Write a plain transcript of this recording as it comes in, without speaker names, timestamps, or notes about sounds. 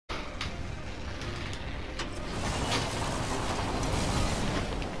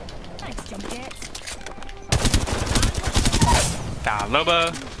down.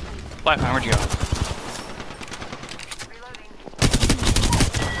 Loba. Lifeline, where'd you go?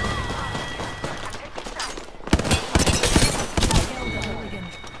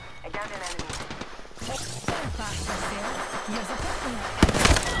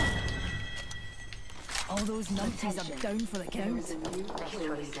 All those numpties are down for the count.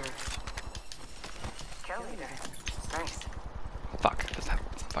 Kill leader. Nice. Fuck, does have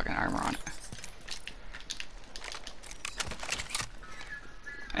fucking armor on it.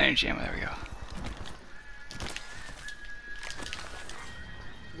 Energy ammo, there we go.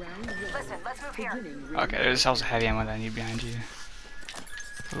 Listen, let's move here. Okay, there's also heavy ammo that I need behind you.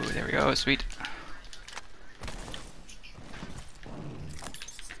 Ooh, there we go, sweet.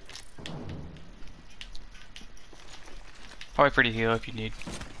 Probably pretty heal if you need.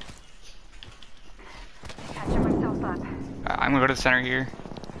 Catching myself up. I'm gonna go to the center here.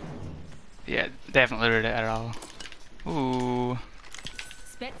 Yeah, they haven't looted it at all. Ooh.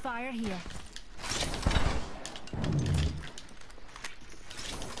 Spitfire here.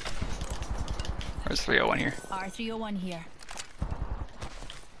 Where's 301 here? R301 here.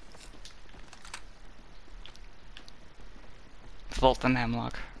 Fulton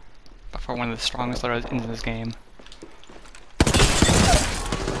Hemlock. By far one of the strongest loaders in this game.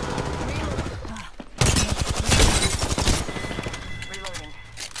 Reloading.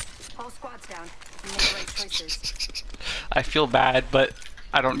 Whole squad's down. You made the right choices. I feel bad, but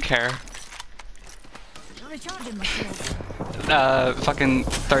I don't care. Recharging my shields. Fucking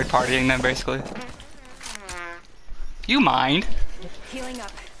third partying them basically. You mind? Healing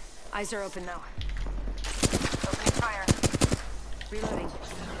up. Eyes are open now. Opening fire. Reloading.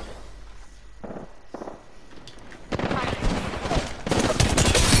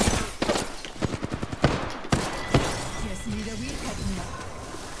 Just need a wee pick me up.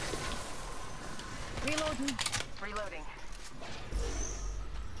 Reloading. Reloading.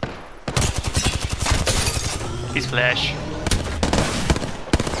 He's flesh.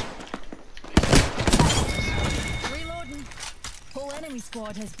 Reloading. Whole enemy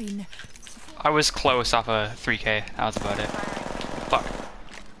squad has been. I was close off a 3K. That was about it. Fuck.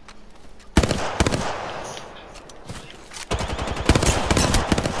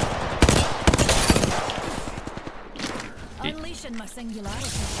 Unleashing my singularity.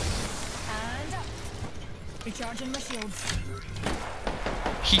 And recharging my shields.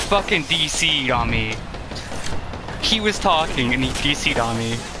 He fucking DC'd on me. He was talking and he DC'd on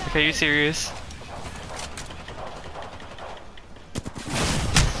me. Okay, are you serious?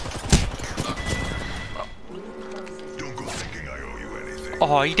 Don't go thinking I owe you anything.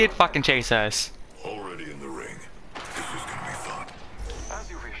 Oh, he did fucking chase us. Already in the ring. This is gonna be fun. As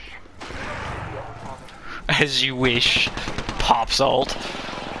you wish. As you wish. Pop salt.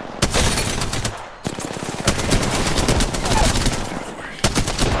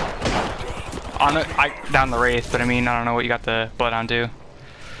 On the, down the Wraith, but I mean, I don't know what you got the blood on to.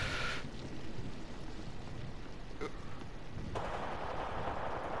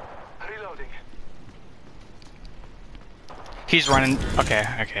 Reloading. He's running. Okay,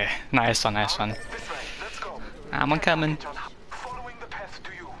 okay. Nice one, nice one. This way. Let's go. I'm coming. Following the path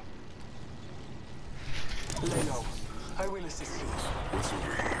to you. Lay low. I will assist you. What's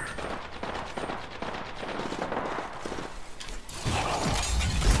over here?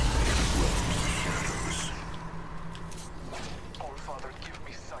 All Father, give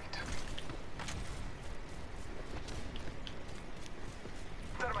me sight.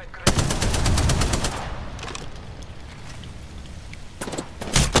 Thermite grenade.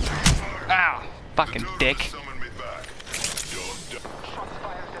 Ow! Fucking dick. Summon me back. Don't die. Shots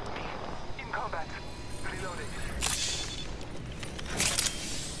fired at me. In combat. Reloading.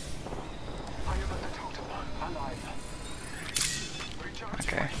 I am at the totem. Alive. Recharge.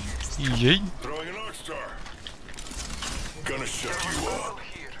 Okay. Yay. Throwing an arc star. Gonna shut you Muzzle up.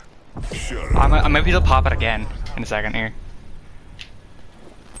 here. Shut up. I might be able to pop it again in a second here.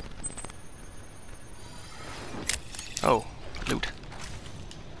 Oh, loot.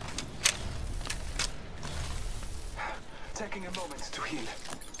 Taking a moment to heal.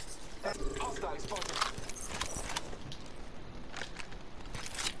 Hostile spotted.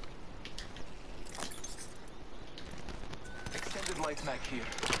 Extended light mag here.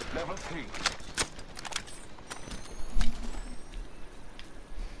 Level 3.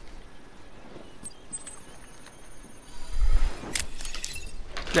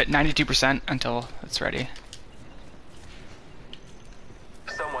 At 92% until it's ready.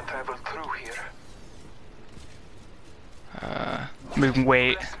 Someone traveled through here. We can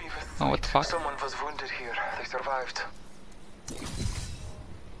wait. Bless me with Oh, what the sight. fuck? Someone was wounded here. They survived.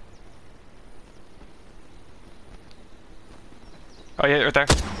 Oh yeah, right there.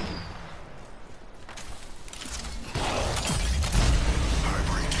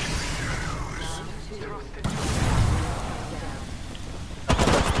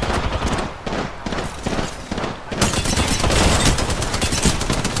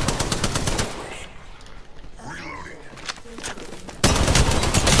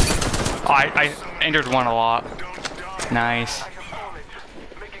 Oh, I injured one a lot. Nice. I have fallen.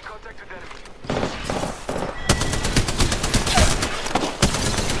 Making contact with enemy.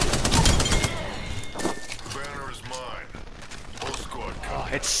 The banner is mine. Whole squad Oh,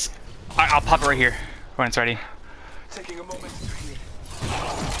 it's. I'll pop it right here when it's ready. Taking a moment to heal.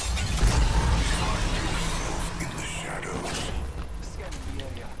 in the shadows. Scanning the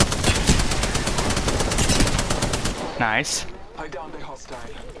area. Nice. I downed a hostile.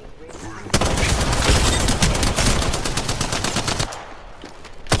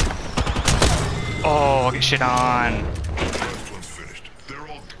 Oh, I'll get shit on. Last one's finished. They're all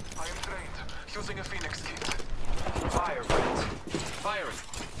I am trained. Using a Phoenix kit. Fire, friends. Firing.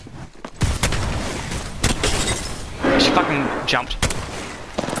 She fucking jumped.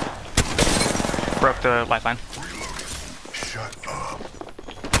 Broke the lifeline. reloading. Shut up.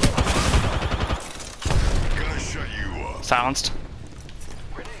 Gonna shut you up. Silenced.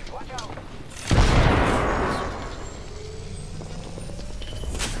 Grenade, watch out.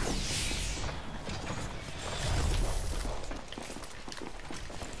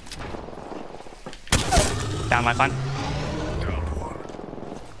 Down lifeline. Down one.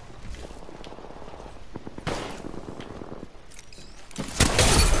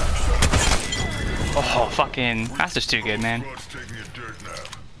 Oh, fucking. That's just too good, man. Squad's taking a dirt nap.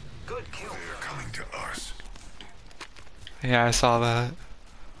 Good kill. They're coming to us. Yeah, I saw that.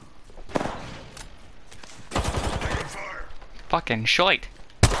 Taking fire. Fucking shite.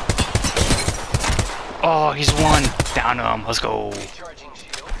 Oh, he's one. Down to him. Let's go. Charging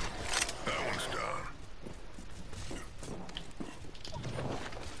shield. That one's down.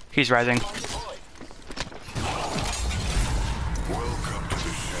 He's rising. Welcome to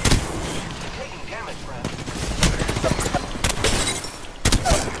the shadows. Taking damage, friend.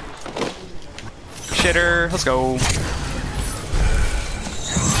 Shitter. Let's go.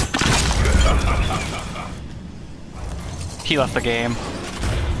 He left the game.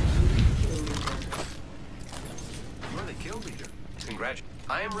 You're the kill leader. Congratulations.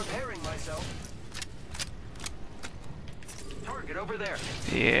 I am repairing myself. Target over there.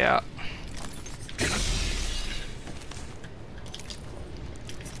 Yeah.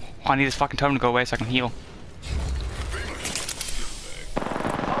 Oh, I need this fucking totem to go away so I can heal.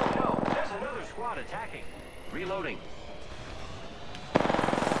 Oh no, there's another squad attacking. Reloading.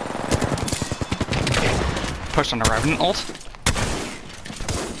 Pushed on the Revenant ult.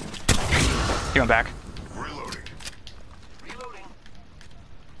 He went back. Reloading. Reloading.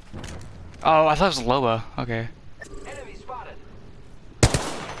 Oh, I thought it was Loba. Okay. Enemy spotted.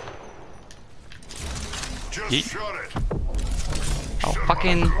 Just Yeet. shut it. Oh, Shut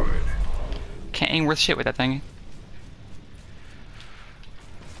fucking. up, good. Can't aim worth shit with that thing.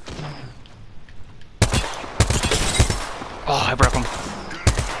 Oh, I broke him.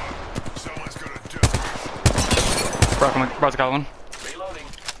 Someone's gonna die. Broke the other one. Reloading.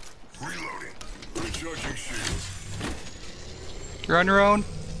 Reloading. Recharging shields. You're on your own.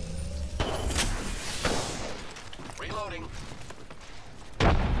 Reloading.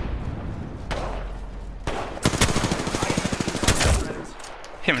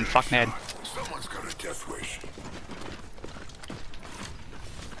 Him and fuck Ned. Someone's got a death wish.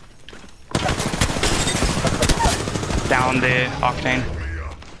 Down the Octane. Me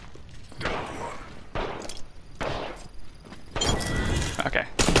up. Down one. Okay.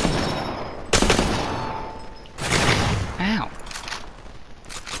 Ow.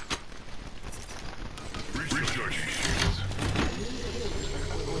 Recharging shields.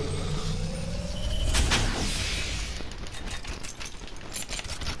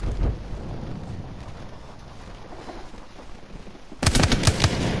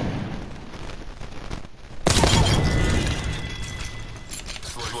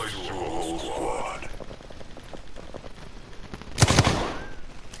 Slice through a whole squad.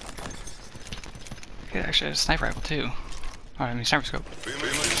 He actually has a sniper rifle too. Oh, I mean sniper scope. Feeling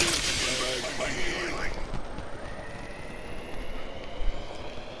my healing.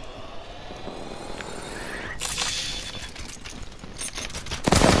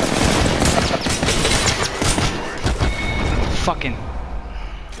 Fucking.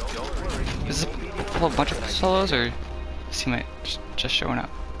 Is this a bunch of solos or is he might just showing up?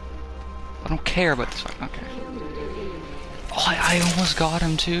 I don't care about this fucking. Okay. Oh, I almost got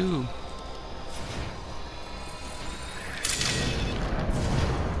him too.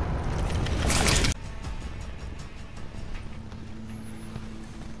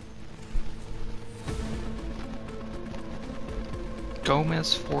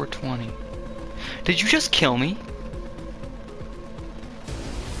 Gomez 420. Did you just kill me?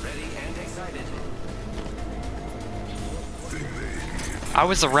 Ready and excited. I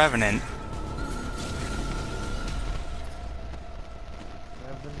was the Revenant.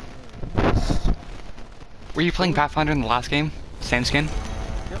 Were you playing Pathfinder in the last game? Same skin?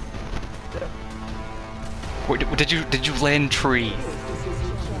 Yep. What, did you land tree?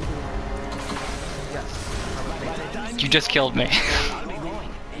 Yes. You just killed me.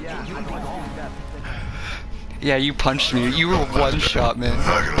 Yeah. Yeah, you punched me. You were one shot, man.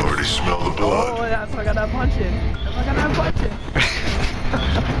 I can already smell the blood. Oh, that's why I got that punching. That's why I got that punching.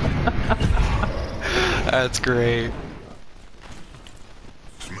 That's great.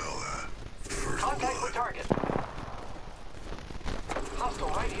 Smell that. First Contact blood. with target. Hostile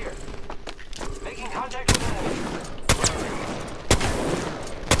right here. Making contact with enemy.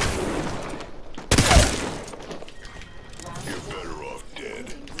 You're better off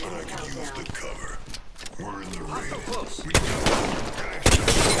dead, but I can use the cover. We're in the Hostile ring. close.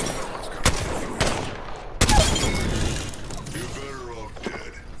 You're better off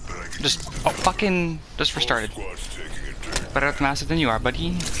dead, but I can Just, use the oh, fucking, just restarted. squad's taking a turn. Better at the master than you are,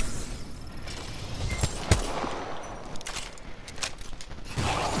 buddy.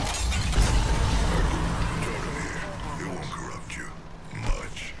 It won't corrupt you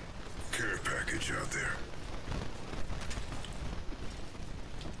much. Care package out there.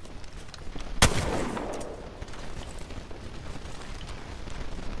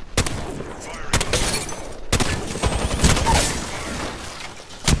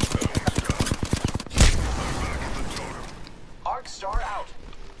 Arc star out.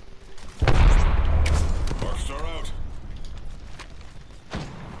 Arcstar out.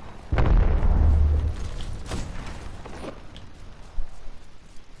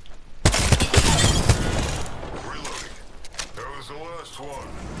 Reloading. That was the last one.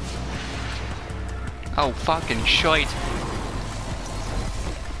 Oh, fucking shite.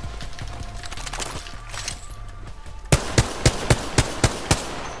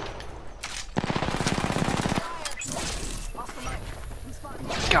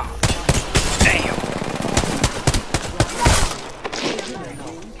 God damn.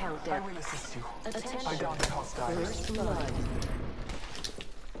 I will assist you. I downed the hostile.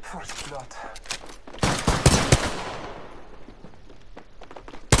 First blood.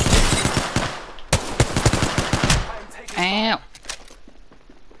 I am taking Ow.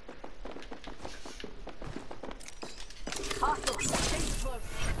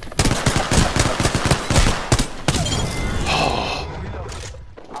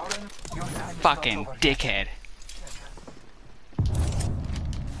 Aaron, your time is Fucking not over. dickhead.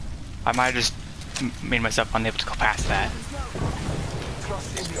 I might have just made myself unable to go past that.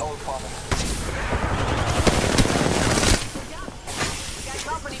 Trust in the All Father.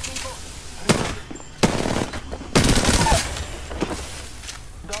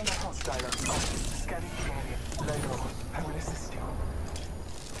 Down the hostile. Scanning the area. Lay low. I will assist you.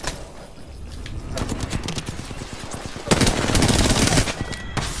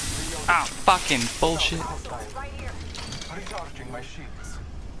 Ah, fucking bullshit. Hostile. Recharging my shields.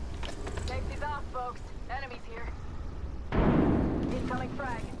 Safety's off, folks. Enemies here. Incoming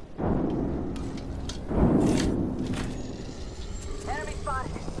frag. Enemy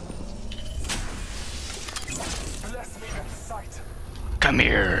spotted. Bless me with sight. Come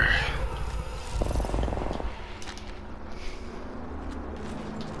here.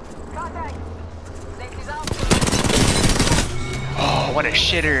 Contact. Safety's off. Oh, what a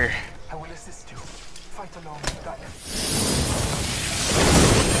shitter. I will assist you. Fight alone and die.